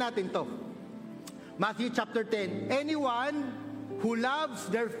passionate. Tingnan natin to. Matthew chapter 10. Anyone who loves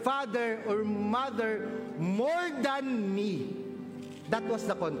their father or mother more than me. That was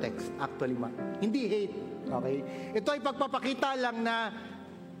the context, actually. Hindi hate. Okay? Ito ay pagpapakita lang na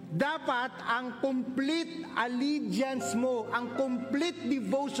dapat ang complete allegiance mo, ang complete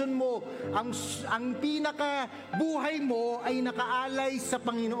devotion mo, ang pinaka buhay mo ay nakaalay sa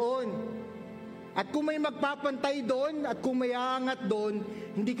Panginoon. At kung may magpapantay doon at kung may aangat doon,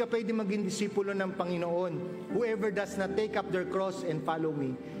 hindi ka pwede maging disipulo ng Panginoon. Whoever does not take up their cross and follow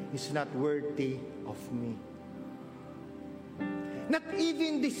me is not worthy of me. Not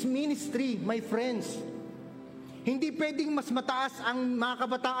even this ministry, my friends. Hindi pwedeng mas mataas ang mga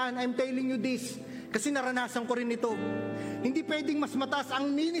kabataan. I'm telling you this, kasi naranasan ko rin ito. Hindi pwedeng mas mataas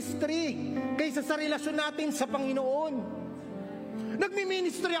ang ministry kaysa sa relasyon natin sa Panginoon.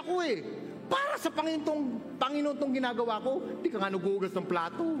 Nagmi-ministry ako para sa Panginoon tong ginagawa ko. Hindi ka nga nagugas ng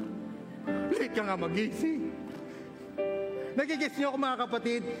plato. Late ka nga magising. Nagigets niyo ako, mga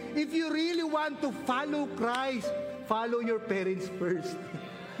kapatid? If you really want to follow Christ, follow your parents first.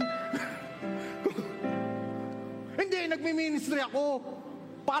 Hindi, nagmi-ministry ako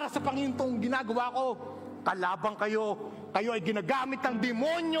para sa Panginoon tong ginagawa ko. Kalabang kayo. Kayo ay ginagamit ng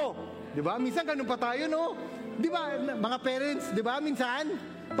demonyo. Diba? Minsan ganun pa tayo, no? Diba, mga parents, diba? Minsan,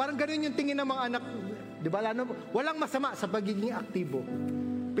 parang ganun yung tingin ng mga anak. Diba? Walang masama sa pagiging aktibo.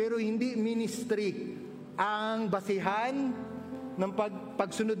 Pero hindi ministry ang basihan ng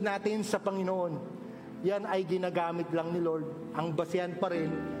pagsunod natin sa Panginoon. Yan ay ginagamit lang ni Lord. Ang basihan pa rin,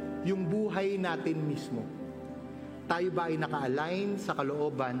 yung buhay natin mismo. Tayo ba ay naka-align sa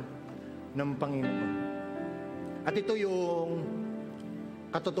kalooban ng Panginoon? At ito yung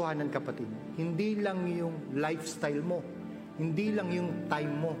katotohanan, kapatid. Hindi lang yung lifestyle mo. Hindi lang yung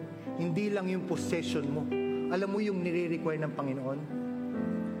time mo. Hindi lang yung possession mo. Alam mo yung nire-require ng Panginoon?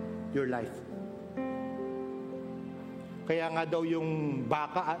 Your life. Kaya nga daw yung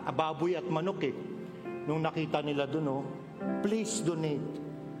baka, baboy at manok nung nakita nila doon, please donate.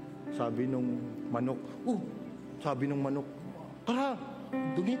 Sabi nung manok, sabi nung manok, tara,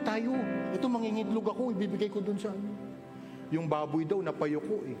 donate tayo. Ito, mangingitlog ako, ibibigay ko doon sa ano. Yung baboy daw,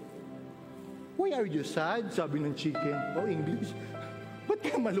 napayoko Why are you sad? Sabi ng chicken. English. Ba't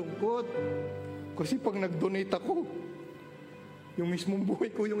ka malungkot? Kasi pag nag-donate ako, yung mismong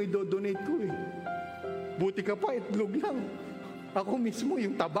buhay ko yung i-donate ko Buti ka pa, itlog lang. Ako mismo,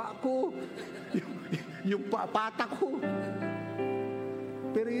 yung taba ko, yung pata ko.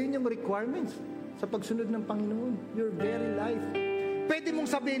 Pero yun yung requirements sa pagsunod ng Panginoon. Your very life. Pwede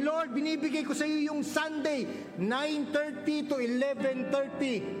mong sabihin, Lord, binibigay ko sa iyo yung Sunday, 9:30 to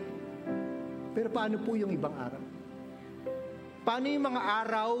 11:30. Pero paano po yung ibang araw? Paano yung mga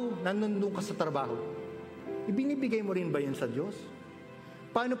araw na nandun ka sa trabaho? Ibinibigay mo rin ba yun sa Diyos?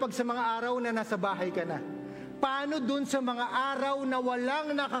 Paano pag sa mga araw na nasa bahay ka na? Paano dun sa mga araw na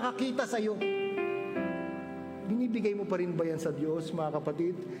walang nakakakita sa iyo? Binibigay mo pa rin ba yan sa Diyos, mga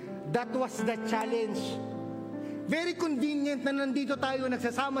kapatid? That was the challenge. Very convenient na nandito tayo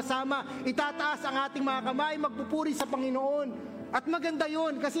nagsasama-sama, itataas ang ating mga kamay, magpupuri sa Panginoon. At maganda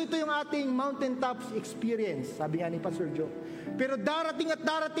yun, kasi ito yung ating mountaintops experience, sabi nga ni Pastor Joe. Pero darating at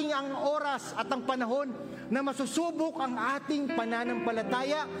darating ang oras at ang panahon na masusubok ang ating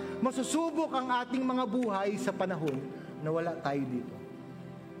pananampalataya, masusubok ang ating mga buhay sa panahon na wala tayo dito.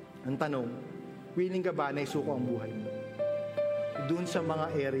 Ang tanong, willing ka ba na isuko ang buhay mo? Doon sa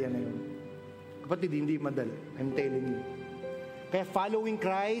mga area na yun. Kapatid, hindi madali. I'm telling you. Kaya following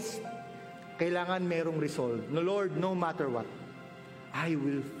Christ, kailangan merong resolve. No, Lord, no matter what, I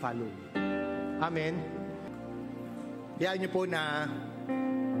will follow you. Amen? Hayaan niyo po na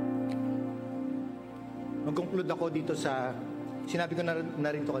mag-conclude ako dito sa, sinabi ko na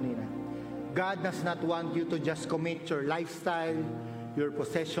rin to kanina. God does not want you to just commit your lifestyle, your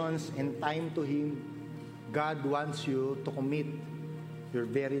possessions, and time to Him. God wants you to commit your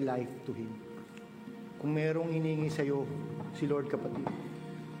very life to Him. Kung merong hinihingi sa'yo, si Lord kapatid,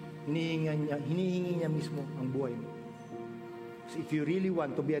 hinihingi niya mismo ang buhay mo. So if you really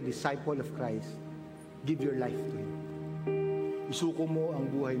want to be a disciple of Christ, give your life to Him. Isuko mo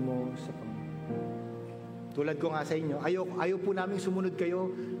ang buhay mo sa Panginoon. Tulad ko nga sa inyo, ayaw po namin sumunod kayo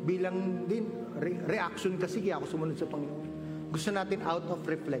bilang din reaction kasi kaya ako sumunod sa Panginoon. Gusto natin out of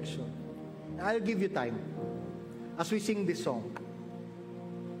reflection. I'll give you time. As we sing this song,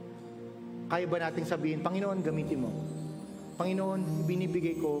 kaya ba nating sabihin, Panginoon, gamitin mo. Panginoon,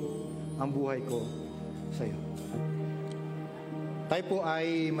 binibigay ko ang buhay ko sa iyo. Tayo po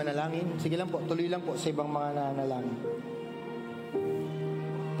ay manalangin. Sige lang po, tuloy lang po sa ibang mga nanalangin.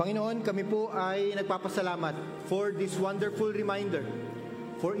 Panginoon, kami po ay nagpapasalamat for this wonderful reminder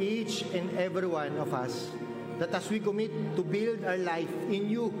for each and every one of us that as we commit to build our life in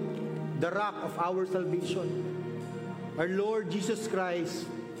you, the rock of our salvation, our Lord Jesus Christ,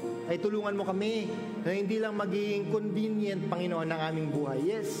 ay tulungan mo kami na hindi lang magiging convenient, Panginoon, ang aming buhay.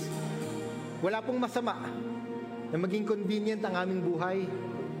 Yes, wala pong masama na maging convenient ang aming buhay,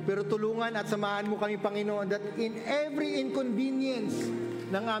 pero tulungan at samahan mo kami, Panginoon, that in every inconvenience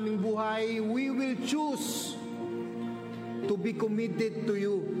ng aming buhay, we will choose to be committed to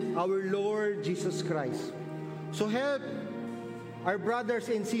you, our Lord Jesus Christ. So help our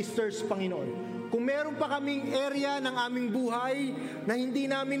brothers and sisters, Panginoon. Kung meron pa kaming area ng aming buhay na hindi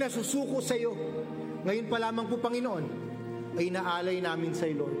namin nasusuko sa iyo, ngayon pa lamang po, Panginoon, ay naalay namin sa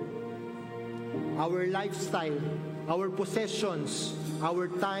iyo, Lord. Our lifestyle, our possessions, our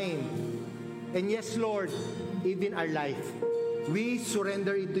time, and yes, Lord, even our life. We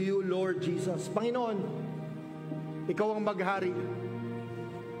surrender it to you, Lord Jesus. Panginoon, Ikaw ang maghari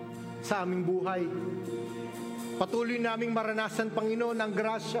sa aming buhay. Patuloy naming maranasan, Panginoon, ang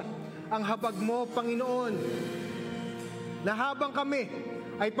grasya, ang habag mo, Panginoon, na habang kami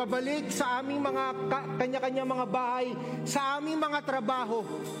ay pabalik sa aming mga kanya-kanya mga bahay, sa aming mga trabaho,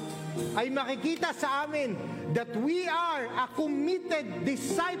 ay makikita sa amin that we are a committed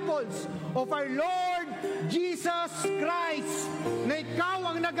disciples of our Lord Jesus Christ, na Ikaw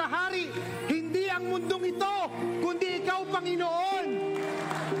ang naghahari, hindi ang mundong ito, kundi Ikaw, Panginoon,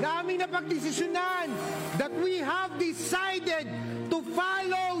 na aming napagdesisyonan that we have decided to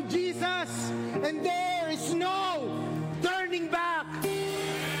follow Jesus, and there is no turning back.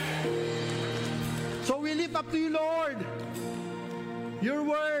 So we lift up to you, Lord, your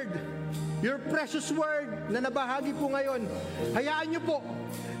word, your precious word na nabahagi po ngayon. Hayaan niyo po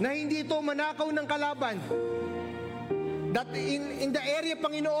na hindi ito manakaw ng kalaban. That in the area,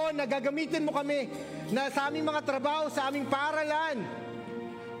 Panginoon, na gagamitin mo kami na sa aming mga trabaho, sa aming paaralan,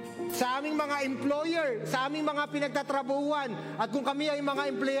 sa aming mga employer, sa aming mga pinagtatrabuhan, at kung kami ay mga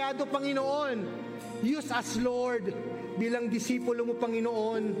empleyado, Panginoon, use us, Lord, bilang disipulo mo,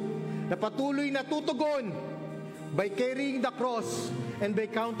 Panginoon, na patuloy na tutugon by carrying the cross and by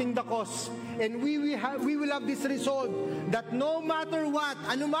counting the cost. And we will have this resolve that no matter what,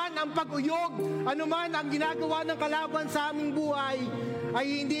 anuman ang pag-uyog, anuman ang ginagawa ng kalaban sa aming buhay,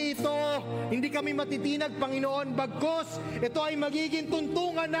 ay hindi kami matitinag, Panginoon, bagkus ito ay magiging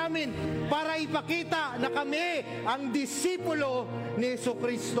tuntungan namin para ipakita na kami ang disipulo ni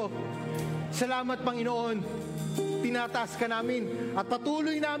Jesucristo. Salamat, Panginoon. Tinataas ka namin at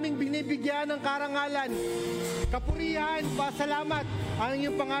patuloy naming binibigyan ng karangalan, kapurihan, pasalamat ang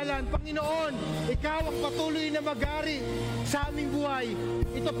iyong pangalan. Panginoon, Ikaw ang patuloy na maghari sa aming buhay.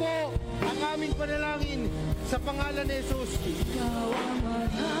 Ito po ang aming panalangin sa pangalan ni Jesus. Ikaw ang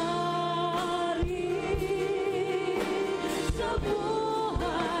maghari sa buhay.